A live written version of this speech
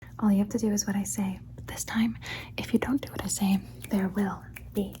All you have to do is what I say. But this time, if you don't do what I say, there will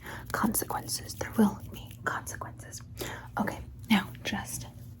be consequences. There will be consequences. Okay, now just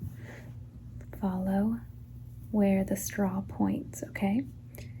follow where the straw points, okay?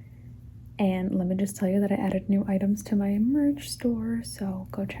 And let me just tell you that I added new items to my merch store, so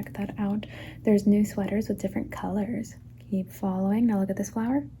go check that out. There's new sweaters with different colors. Keep following. Now look at this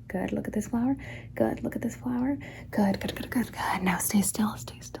flower. Good. Look at this flower. Good. Look at this flower. Good. Good. Good. Good. Good. Now stay still.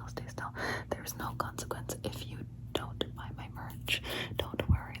 Stay still. Stay still. There's no consequence if you don't buy my merch. Don't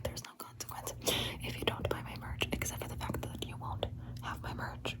worry. There's no consequence if you don't buy my merch, except for the fact that you won't have my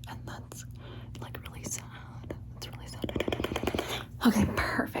merch, and that's like really sad. That's really sad. Okay.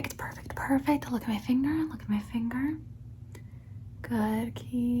 Perfect. Perfect. Perfect. Look at my finger. Look at my finger. Good.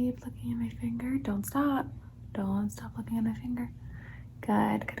 Keep looking at my finger. Don't stop. Don't stop looking at my finger.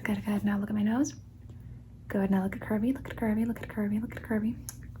 Good, good, good, good. Now look at my nose. Good. Now look at Kirby. Look at Kirby. Look at Kirby. Look at Kirby.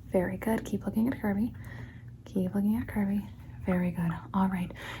 Very good. Keep looking at Kirby. Keep looking at Kirby. Very good. All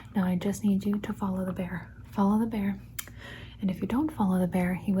right. Now I just need you to follow the bear. Follow the bear. And if you don't follow the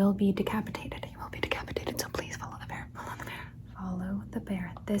bear, he will be decapitated. He will be decapitated. So please follow the bear. Follow the bear. Follow the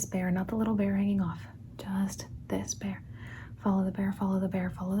bear. This bear, not the little bear hanging off. Just this bear. Follow the bear, follow the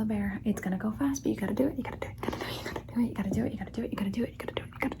bear, follow the bear. It's gonna go fast, but you gotta do it, you gotta do it, you gotta do it, you gotta do it, you gotta do it, you gotta do it, you gotta do it,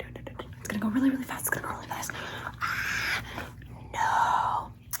 you gotta do it, you gotta do it. It's gonna go really, really fast, it's gonna go really fast.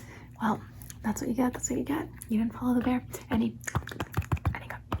 No. Well, that's what you get, that's what you get. You didn't follow the bear, and he got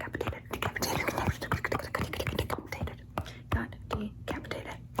decapitated, got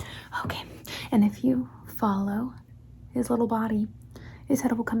decapitated. Okay, and if you follow his little body, his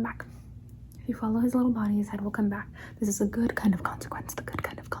head will come back. If you follow his little body, his head will come back. This is a good kind of consequence. The good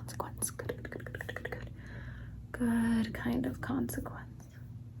kind of consequence. Good, good, good, good, good, good, good. Good kind of consequence.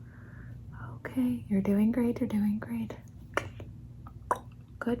 Okay, you're doing great. You're doing great.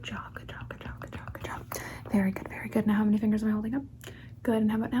 Good job. Good job. Good job. Good job. Good job. Very good. Very good. Now, how many fingers am I holding up? Good.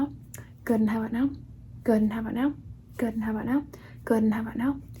 And how about now? Good. And how about now? Good. And how about now? Good. And how about now? Good. And how about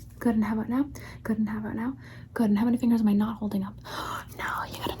now? Good. And how about now? Good. And how about now? Good. And how many fingers am I not holding up? No,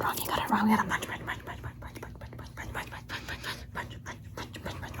 you got it wrong. You got it wrong. You got to punch, punch, punch, punch, punch, punch, punch, punch, punch, punch,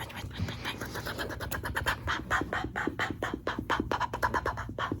 punch, punch, punch, punch, punch.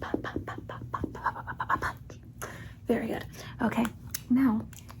 Very good. Okay. Now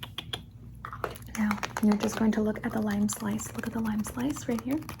you're just going to look at the lime slice. Look at the lime slice right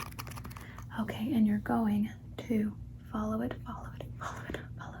here. Okay, and you're going to follow it, follow it, follow it,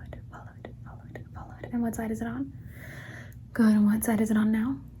 follow it, follow it, follow it, follow it. And what side is it on? Good. And what side is it on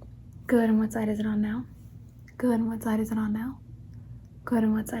now? Good. And what side is it on now? Good. And what side is it on now? Good.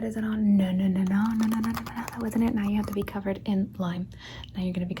 And what side is it on? No, no, no, no, no, no, no, no, no. That wasn't it. Now you have to be covered in lime. Now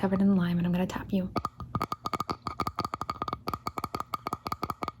you're going to be covered in lime, and I'm going to tap you.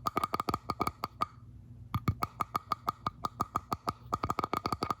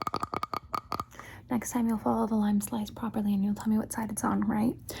 Next time you'll follow the lime slice properly, and you'll tell me what side it's on,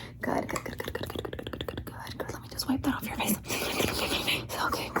 right? Good, good, good, good, good, good, good, good, good, good, good, good. Let me just wipe that off your face.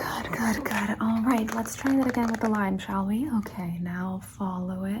 Okay, good, good, good. All right, let's try that again with the lime, shall we? Okay, now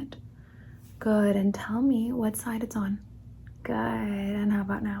follow it. Good, and tell me what side it's on. Good, and how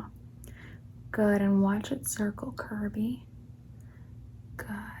about now? Good, and watch it circle, Kirby. Good,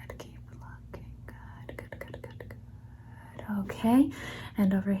 keep looking. Good, good, good, good, good. Okay,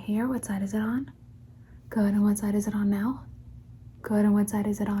 and over here, what side is it on? Good, and what side is it on now? Good, and what side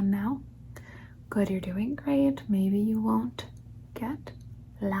is it on now? Good, you're doing great. Maybe you won't get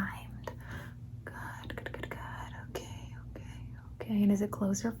limed. Good, good, good, good. Okay, okay, okay. And is it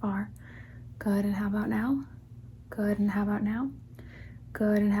close or far? Good, and how about now? Good, and how about now?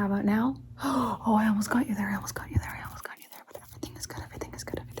 Good, and how about now? Oh, I almost got you there. I almost got you there. I almost got you there. But everything is good. Everything is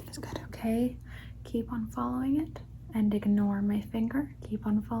good. Everything is good. Okay, keep on following it. And ignore my finger. Keep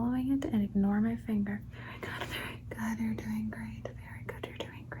on following it and ignore my finger. Very good, very good. You're doing great. Very good. You're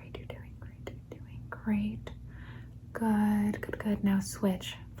doing great. You're doing great. You're doing great. Good, good, good. Now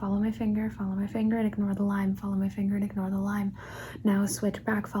switch. Follow my finger, and ignore the lime. Follow my finger and ignore the lime. Now switch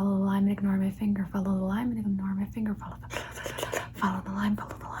back. Follow the lime and ignore my finger. Follow the lime and ignore my finger. Follow the lime. Follow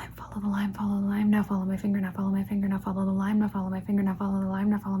the lime. Follow the lime. Follow the lime. Now follow my finger. Now follow my finger. Now follow the lime. Now follow my finger. Now follow the lime.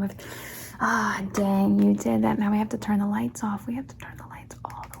 Now follow my. Ah, dang! You did that. Now we have to turn the lights off. We have to turn the lights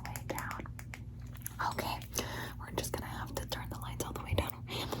all the way down. Okay, we're just gonna have to turn the lights all the way down.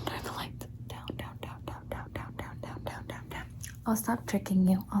 We have to turn the lights down, down, down, down, down, down, down, down, down, down, down. I'll stop tricking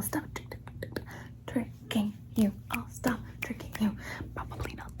you. I'll stop tricking you. I'll stop tricking you.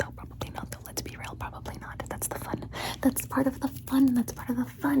 Probably not though. Probably not though. Let's be real. Probably not. That's the fun. That's part of the fun. That's part of the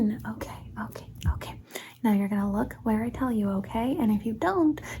fun. Okay. Okay. Okay. Now you're gonna look where I tell you, okay? And if you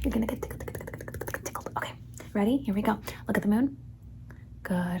don't, you're gonna get tickled. Okay, ready? Here we go. Look at the moon.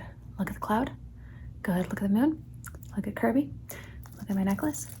 Good. Look at the cloud. Good. Look at the moon. Look at Kirby. Look at my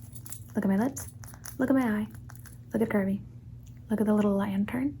necklace. Look at my lips. Look at my eye. Look at Kirby. Look at the little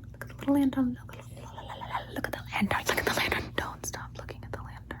lantern. Look at the little lantern. Look at the lantern. Look at the lantern. Don't stop looking at the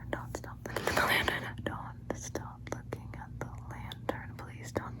lantern. Don't stop looking at the lantern. Don't stop looking at the lantern.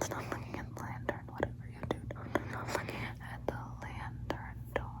 Please don't stop looking at the lantern. Whatever you do, don't stop looking at the lantern.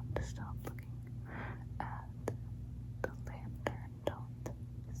 Don't stop looking at the lantern. Don't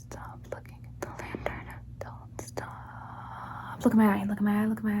stop looking at the lantern. Don't stop. Look at my eye. Look at my eye.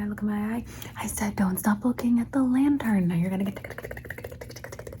 Look at my eye. Look at my eye. I said don't stop looking at the lantern. Now you're gonna get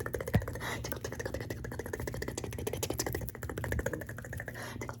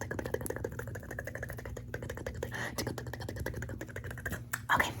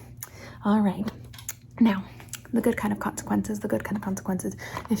okay. All right. Now, the good kind of consequences,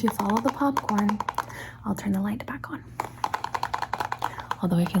 If you follow the popcorn, I'll turn the light back on.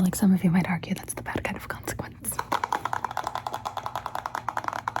 Although I feel like some of you might argue that's the bad kind of consequence.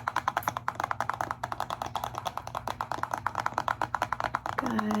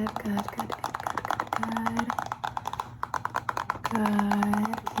 Good.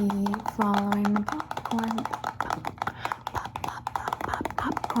 Keep following the popcorn.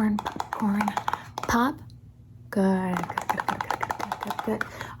 Popcorn. Pop. Good.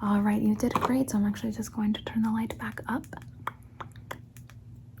 All right, you did great. So I'm actually just going to turn the light back up.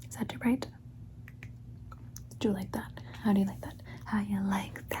 Is that too bright? Do you like that? How do you like that? How you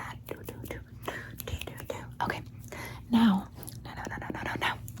like that? Do. Okay. Now,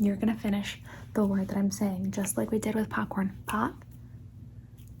 you're gonna finish the word that I'm saying, just like we did with popcorn. Pop,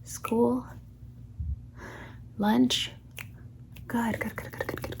 school, lunch. Good.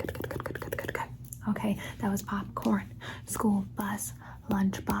 Okay, that was popcorn, school, bus,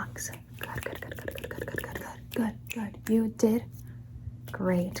 lunch box. Good. You did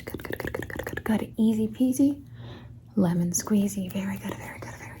great. Good. Easy peasy, lemon squeezy. Very good.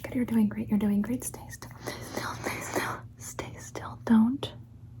 You're doing great. Stay still.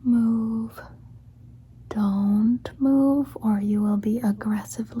 Don't move or you will be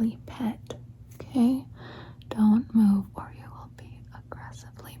aggressively pet. Okay? Don't move or you will be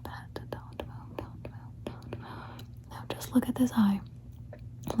aggressively pet. Don't move. Now just look at this eye.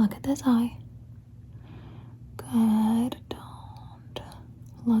 Good. Don't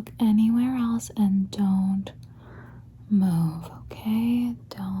look anywhere else and don't move. Okay?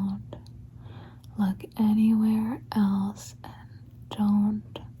 Don't look anywhere else and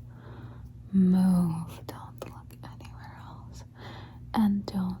don't move. Don't look anywhere else and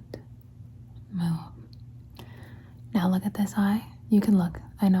don't move. Now look at this eye. You can look.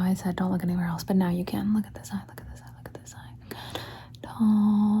 I know I said don't look anywhere else, but now you can. Look at this eye. Good.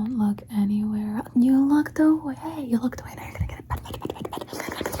 Don't look anywhere. You looked away. Now you're gonna get it.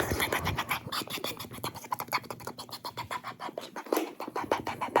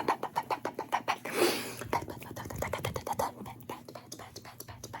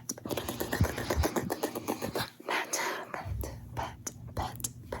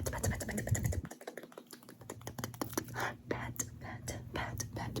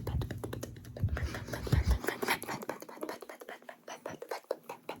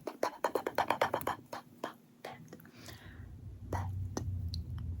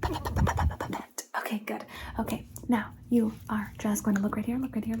 Okay, good. Okay, now you are just going to look right here.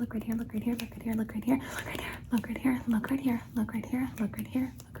 Look right here. Let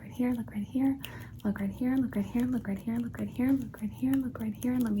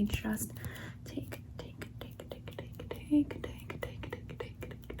me just take.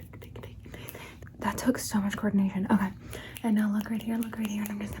 That took so much coordination. Okay, and now look right here. And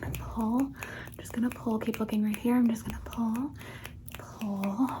I'm just gonna pull. Keep looking right here. I'm just gonna pull.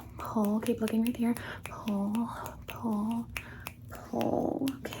 Keep looking right here. Pull.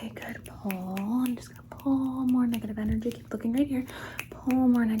 Okay, good. Pull. I'm just gonna pull more negative energy. Keep looking right here. Pull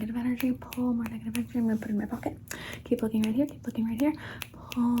more negative energy. I'm gonna put it in my pocket. Keep looking right here.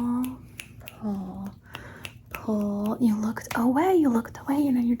 Pull. You looked away.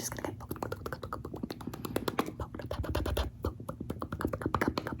 You know, you're just gonna get poked.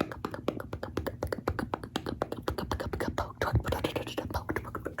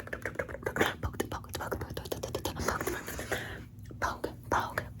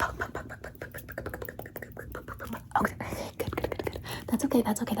 Okay, good.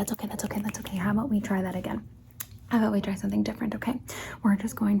 That's okay. How about we try that again? How about we try something different, okay? We're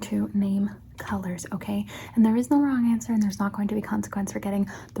just going to name colors, okay? And there is no wrong answer, and there's not going to be consequence for getting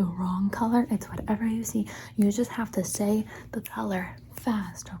the wrong color. It's whatever you see. You just have to say the color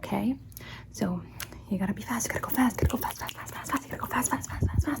fast, okay? So you gotta be fast. You gotta go fast. You gotta go fast, fast, fast, fast, fast. You gotta go fast, fast, fast,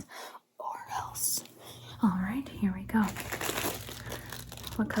 fast, fast. Or else. All right, here we go.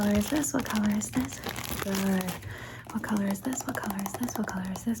 What color is this? What color is this? Good. What color is this? What color is this? What color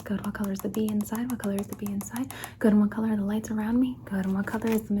is this? Good. What color is the bee inside? What color is the bee inside? Good. And what color are the lights around me? Good. And what color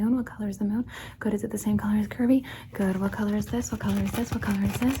is the moon? What color is the moon? Good. Is it the same color as Kirby? Good. What color is this? What color is this? What color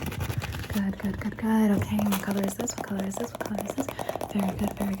is this? Good, good, good, good. Okay. And what color is this? What color is this? What color is this? Very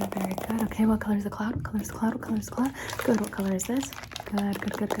good, very good, very good. Okay. What color is the cloud? What color is the cloud? What color is the cloud? Good. What color is this? Good,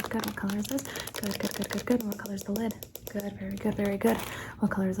 good, good, good, good. What color is this? Good, good, good, good, good. And what color is the lid? Good, very good, very good.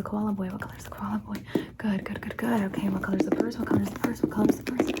 What color is the koala boy? What color is the koala boy? Good, good, good, good. Okay, what color is the purse? What color is the purse? What color is the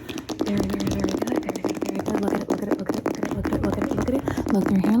purse? Very, very, very good. Very good, very good. Look at it, look at it, look at it, look at it, look at it, look at it, look at it. Look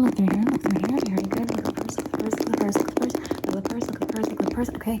through here, look through here, look through here. Very good. Look at the purse, look at the purse, look at the purse, look at the purse, look at the purse, look at the purse.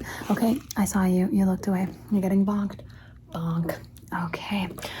 Okay, okay. I saw you. You looked away. You're getting bonked. Bonk. Okay.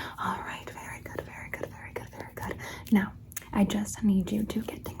 All right. Very good, very good, very good, very good. Now, I just need you to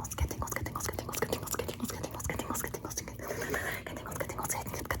get tingles, get tingles, get tingles, get tingles, get tingles, get tingles, get tingles, get tingles, get tingles, get tingles, get tingles, get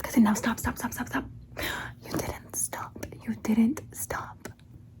tingles, get tingles. Now stop, stop, stop, stop, stop. You didn't stop. You didn't stop.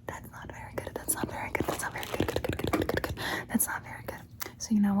 That's not very good. That's not very good. That's not very good. Good, good, good, good, good, good. That's not very good.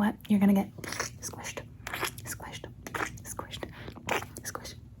 So you know what? You're gonna get squished, squished, squished,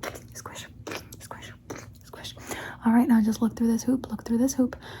 squished, squished, squished, squished. All right, now just look through this hoop. Look through this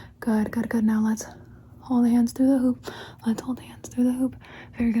hoop. Good, good, good. Now let's hold the hands through the hoop. Let's hold the hands through the hoop.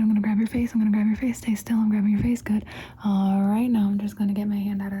 Very good. I'm gonna grab your face. I'm gonna grab your face. Stay still. I'm grabbing your face. Good. All right. Now I'm just gonna get my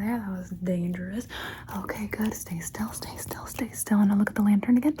hand out of there. That was dangerous. Okay. Good. Stay still. Stay still. Stay still. And now look at the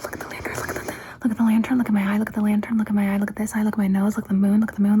lantern again. Look at the lantern. Look at the lantern. Look at my eye. Look at the lantern. Look at my eye. Look at this eye. Look at my nose. Look at the moon.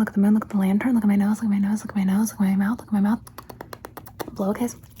 Look at the moon. Look at the moon. Look at the lantern. Look at my nose. Look at my nose. Look at my nose. Look at my mouth. Look at my mouth. Blow a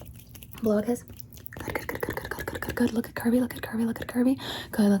kiss. Blow a kiss. Good, good, good, good, good, good, good, good, good. Look at Kirby, look at Kirby, look at Kirby.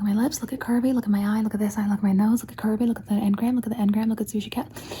 Good, look at my lips, look at Kirby, look at my eye, look at this eye, look at my nose, look at Kirby, look at the engram, look at the engram, look at Sushi Cat.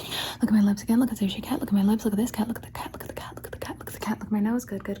 Look at my lips again, look at Sushi Cat, look at my lips, look at this cat, look at the cat, look at the cat, look at the cat, look at the cat, look at my nose.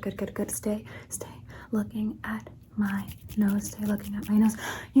 Good, good, good, good, good. Stay looking at my nose. Stay looking at my nose.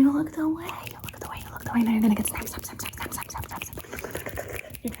 You looked away. You looked away. You looked away. Now you're gonna get snap, snap, snap, snap, snap, snap, snap, snap, snap.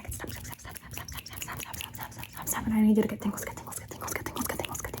 You're gonna get snap, snap, snap, snap, snap, snap, snap, snap, snap, snap, snap, snap, snap, snap. And I need you to get tingles, get tingles, get tingles, get tingles, get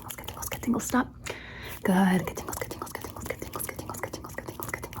tingles, get tingles, get tingles, get tingles. Stop. Good. Get tingles, get tingles, get tingles, get tingles, get tingles, get tingles, get tingles,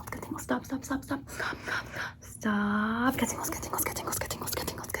 get tingles, get tingles. Stop, stop, stop, stop, stop, stop. Get tingles, get tingles, get tingles, get tingles, get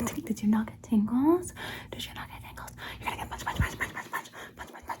tingles, get tingles. Did you not get tingles? Did you not get tingles? You're gonna get punch, punch, punch, punch, punch, punch, punch,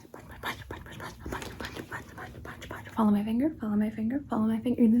 punch, punch, punch, punch, punch, punch, punch, punch, punch, punch, punch, punch. Follow my finger, follow my finger, follow my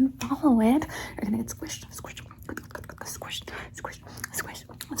finger. You didn't follow it. You're gonna get squished, squished, squished, squished, squished,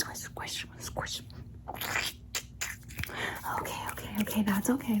 squished, squished, squished. Okay, that's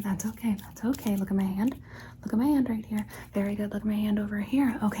okay. Look at my hand. Look at my hand right here. Very good. Look at my hand over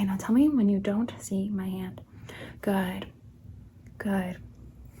here. Okay, now tell me when you don't see my hand. Good. Good.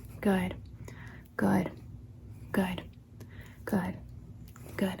 Good. Good. Good. Good.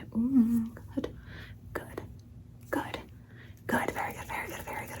 Good. Good. Good. Good. Good. Very good. Very good.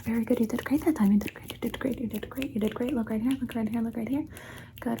 Very good. Very good. You did great that time. You did great. You did great. You did great. You did great. Look right here. Look right here. Look right here.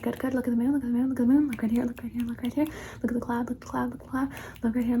 Good, good, good. Look at the moon, look at the moon, look at the moon. Look right here, look right here, look right here. Look at the cloud, look at the cloud, look at the cloud.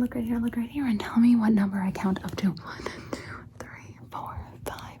 Look right here, look right here, look right here. And tell me what number I count up to. 1, 2, 3, 4,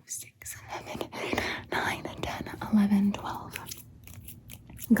 5, 6, 7, 8, 9, 10, 11, 12.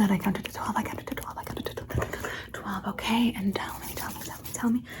 Good, I counted to 12, I counted to 12, I counted to 12. Okay, and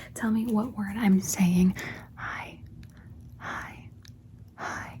tell me what word I'm saying. Hi.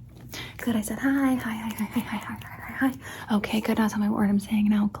 Good, I said hi. Okay, good. Now tell me what word I'm saying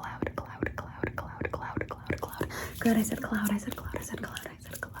now. Cloud. Good, I said cloud.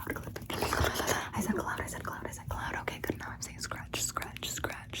 Okay, good. Now I'm saying scratch.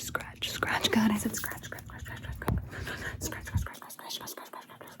 Good, I said scratch.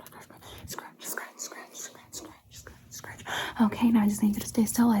 Okay, now I just need you to stay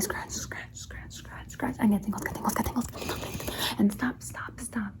still. I scratch. And get tingles. And stop.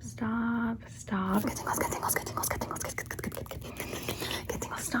 Get tingles. Stop.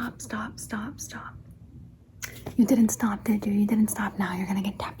 You didn't stop, did you? You didn't stop. Now you're gonna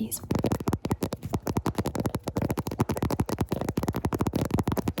get tappies.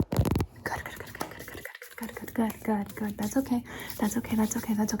 Good. That's okay.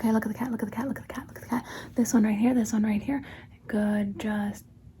 Look at the cat. This one right here. Good.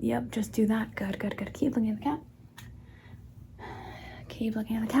 Just do that. Good. Keep looking at the cat. Keep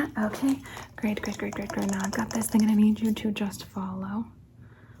looking at the cat. Okay. Great. Now I've got this thing and I need you to just follow.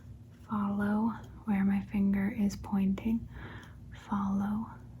 Follow where my finger is pointing. Follow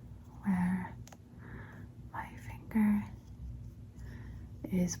where my finger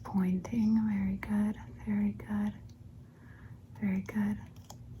is pointing. Very good. Very good. Very good.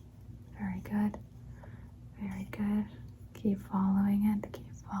 Very good. Very good. Keep following it.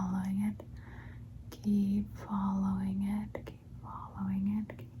 Keep following it. Keep following it. Keep following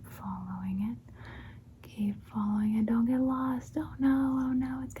it. Keep following it. Keep following it. Don't get lost. Oh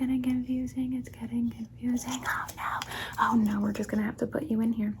no, it's getting confusing. It's getting confusing. Oh no, we're just gonna have to put you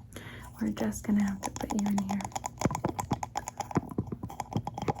in here. We're just gonna have to put you in here.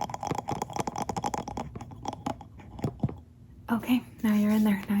 Okay, now you're in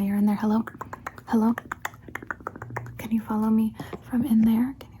there. Now you're in there. Hello? Hello? Can you follow me from in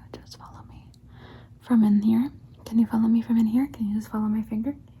there? Can you just follow me from in here? Can you follow me from in here? Can you just follow my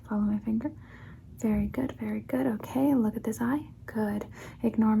finger? Can you follow my finger? Very good, very good. Okay, look at this eye. Good.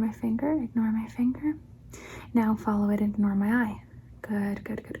 Ignore my finger. Ignore my finger. Now follow it. Ignore my eye. Good,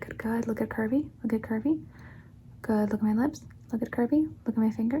 good, good, good, good. Look at Curvy. Look at Curvy. Good. Look at my lips. Look at Curvy. Look at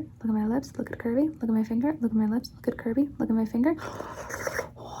my finger. Look at my lips. Look at Curvy. Look at my finger. Look at my lips. Look at Curvy. Look at my finger.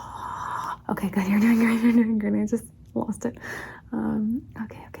 Okay, good. You're doing great. You're doing great. I just lost it.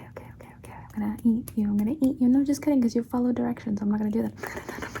 Okay. I'm gonna eat you. I'm gonna eat you. No, just kidding, because you follow directions. I'm not gonna do that.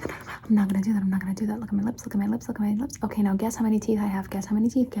 I'm not gonna do that. I'm not gonna do that. Look at my lips. Look at my lips. Look at my lips. Okay, now guess how many teeth I have. Guess how many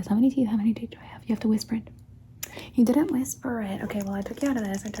teeth. Guess how many teeth. How many teeth do I have? You have to whisper it. You didn't whisper it. Okay, well, I took you out of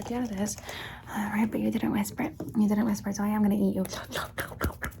this. All right, but you didn't whisper it. You didn't whisper it, so I am gonna eat you.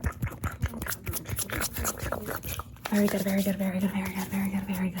 Very good, very good, very good, very good, very good,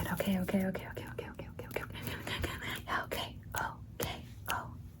 very good. Okay.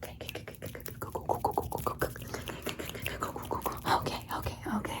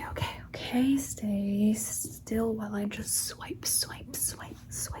 Okay, stay still while I just swipe.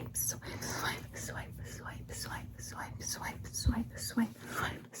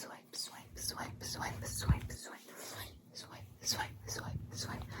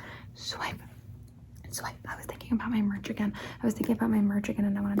 I was thinking about my merch again.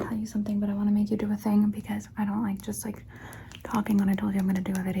 And I want to tell you something, but I want to make you do a thing because I don't like just like talking when I told you I'm going to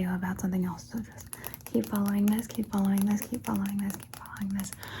do a video about something else. So just keep following this.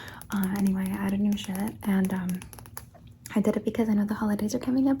 Anyway, I added new shit and I did it because I know the holidays are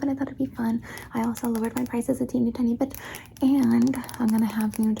coming up and I thought it'd be fun. I also lowered my prices a teeny tiny bit and I'm gonna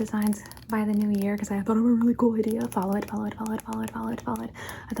have new designs by the new year because I thought of a really cool idea. Follow it. I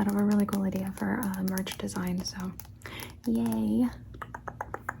thought of a really cool idea for merch design, so yay.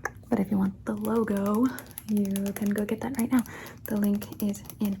 But if you want the logo, you can go get that right now. The link is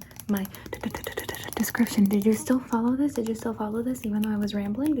in my description. Did you still follow this? Even though I was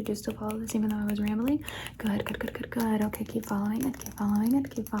rambling? Good. Okay, keep following it.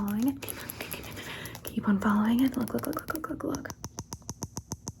 Keep on following it. Look.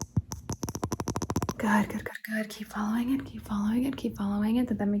 Good. Keep following it.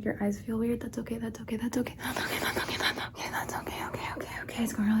 Did that make your eyes feel weird? That's okay. Okay,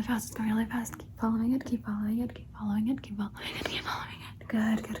 it's going really fast. Keep following it.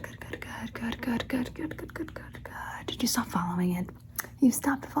 Good. Did you stop following it? You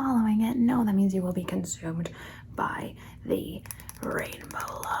stopped following it? No, that means you will be consumed by the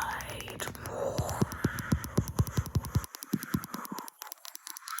rainbow light.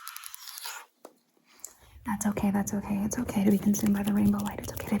 That's okay. It's okay to be consumed by the rainbow light.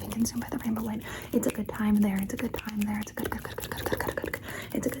 It's a good time there. It's a good time there. It's a good time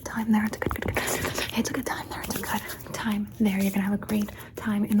there. You're gonna have a great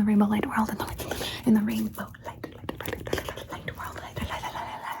time in the rainbow light world. In the rainbow light world.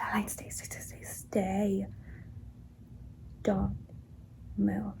 Stay. Don't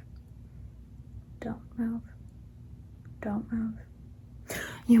move.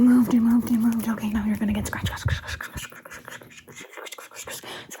 You moved. Okay, now you're gonna get scratched.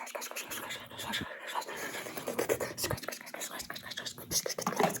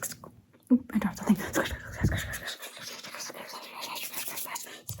 Oop, I dropped something.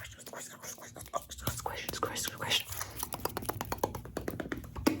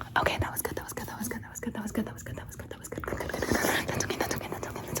 Okay, that was good. That's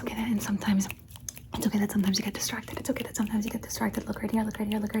okay. And sometimes it's okay that sometimes you get distracted. Look right here.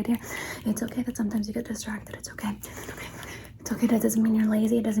 It's okay that sometimes you get distracted. It's okay. That doesn't mean you're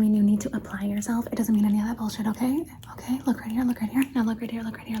lazy. It doesn't mean you need to apply yourself. It doesn't mean any of that bullshit, okay? Look right here. Now look right here.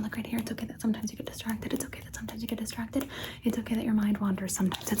 It's okay that sometimes you get distracted. It's okay that your mind wanders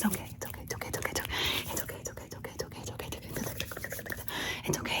sometimes. It's okay.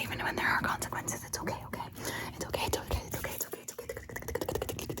 It's okay even when there are consequences. It's okay, okay? It's okay, it's okay, it's okay, it's okay, it's okay.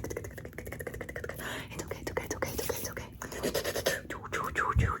 It's okay, it's okay, it's okay, it's okay, it's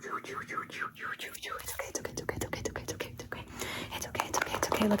okay. It's okay, it's okay, it's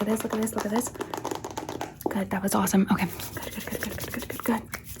okay. Look at this, look at this, look at this. Good, that was awesome. Okay. Good.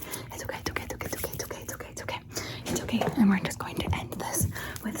 It's okay, it's okay, it's okay, it's okay, it's okay, it's okay, it's okay. It's okay. And we're just going to end this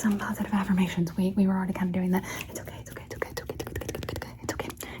with some positive affirmations. We were already kind of doing that. It's okay, it's okay, it's okay, it's okay, it's okay, it's okay,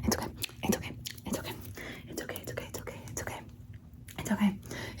 it's okay, it's okay, it's okay, it's okay, it's okay, it's okay, it's okay, it's okay,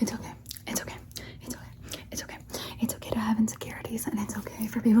 it's okay, it's okay, it's okay, it's okay. It's okay to have insecurities, and it's okay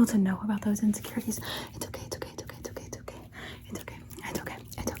for people to know about those insecurities. It's okay, it's okay, it's okay, it's okay, it's okay, it's okay, it's okay,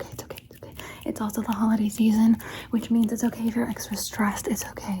 it's okay, it's okay, it's okay. It's also the holiday season, which means it's okay if you're extra stressed. It's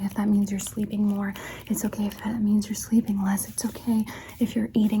okay if that means you're sleeping more. It's okay if that means you're sleeping less. It's okay if you're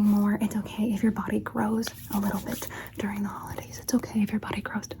eating more. It's okay if your body grows a little bit during the holidays. It's okay if your body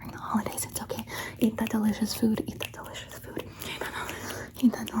grows during the holidays. It's okay. Eat that delicious food. Eat that delicious food.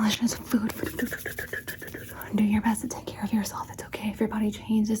 Eat that delicious food. Do your best to take care of yourself. It's okay if your body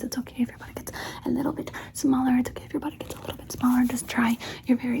changes. It's okay if your body gets a little bit smaller. It's okay if your body gets a little bit smaller. Just try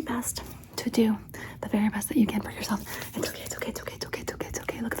your very best to do the very best that you can for yourself. It's okay, it's okay, it's okay, it's okay, it's okay, it's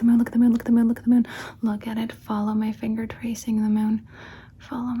okay. Look at the moon, look at the moon, look at the moon, look at the moon. Look at it. Follow my finger tracing the moon.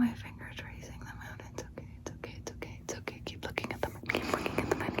 Follow my finger tracing the moon. It's okay, it's okay, it's okay, it's okay. Keep looking at the moon. Keep looking at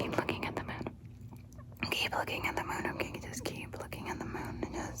the moon. Keep looking at the moon. Keep looking at the moon. Okay, just keep looking at the moon.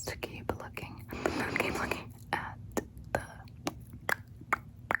 Just keep looking at the moon. Keep looking at the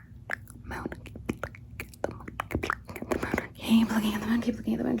moon. Keep looking at the moon. Keep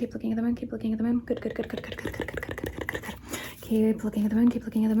looking at the moon. Keep looking at the moon. Keep looking at the moon. Good, good, good, good, good, good, good, good, good, good, good, good, good. Keep looking at the moon. Keep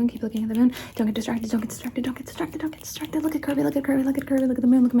looking at the moon. Keep looking at the moon. Don't get distracted. Don't get distracted. Don't get distracted. Don't get distracted. Look at Kirby. Look at Kirby. Look at Kirby. Look at the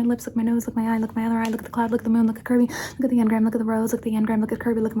moon. Look at my lips. Look at my nose. Look at my eye. Look at my other eye. Look at the cloud. Look at the moon. Look at Kirby. Look at the engram. Look at the rose. Look at the engram. Look at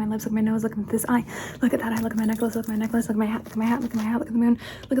Kirby. Look at my lips. Look at my nose. Look at this eye. Look at that eye. Look at my necklace. Look at my necklace. Look at my hat. Look at my hat. Look at my hat. Look at the moon.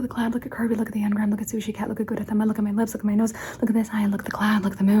 Look at the cloud. Look at Kirby. Look at the engram. Look at sushi cat. Look at Gudetama. Look at my lips. Look at my nose. Look at this eye. Look at the cloud.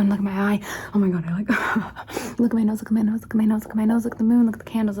 Look at the moon. Look at my eye. Oh my god, I like look at my nose. Look at my nose. Look at my nose. Look at my nose. Look at the moon. Look at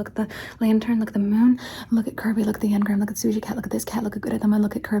the candles. Look at the lantern. Look at the moon. Look at Kirby. Look at the engram. Look at sushi cat. Look at this cat. Look at Gudetama.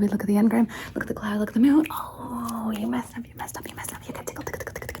 Look at Kirby. Look at the engram. Look at the cloud. Look at the moon. Oh, you messed up. You messed up. You messed up. You got tickled. Tickled.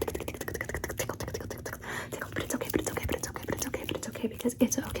 Tickled. Tickled. Tickled. Tickled. Tickled. But it's okay. But it's okay. But it's okay. But it's okay. But it's okay because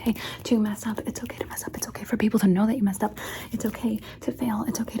it's okay to mess up. It's okay to mess up. It's okay for people to know that you messed up. It's okay to fail.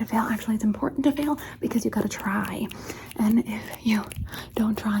 It's okay to fail. Actually, it's important to fail because you got to try. And if you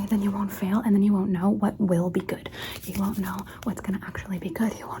don't try, then you won't fail, and then you won't know what will be good. You won't know what's going to actually be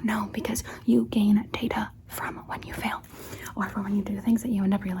good. You won't know because you gain data from when you fail, or from when you do things that you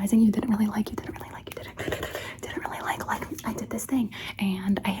end up realizing you didn't really like. You didn't really like. You didn't really like. Like I did this thing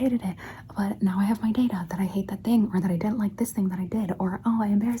and I hated it, but now I have my data that I hate that thing, or that I didn't like this thing that I did, or oh, I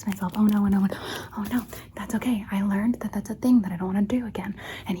embarrassed myself. Oh no, oh no, that's okay. I learned that that's a thing that I don't want to do again,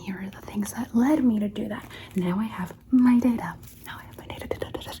 and here are the things that led me to do that. Now I have my data. Now I have my data.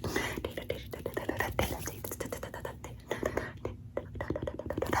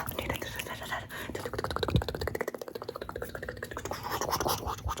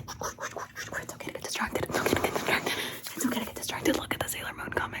 It's okay to get distracted. It's okay to get distracted. Look at the Sailor Moon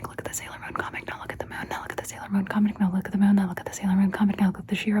comic. Look at the Sailor Moon comic. Now look at the moon. Now look at the Sailor Moon comic. Now look at the moon. Now look at the Sailor Moon comic. Now look at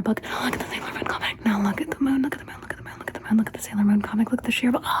the She-Ra book. Now look at the Sailor Moon comic. Now look at the moon. Look at the moon. Look at the moon. Look at the moon. Look at the Sailor Moon comic. Look at the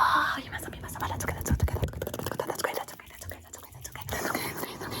She-Ra book. Ah, you messed up. You messed up. That's okay. That's okay. That's okay. That's great. That's okay. That's okay. That's okay. That's okay. That's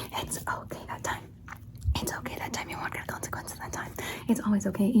okay. It's okay that time. It's okay that time. You won't get consequences that time. It's always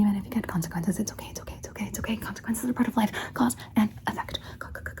okay, even if you get consequences. It's okay. It's okay. It's okay. It's okay. Consequences are part of life. Cause and effect.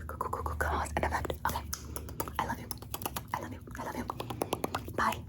 Cause and effect.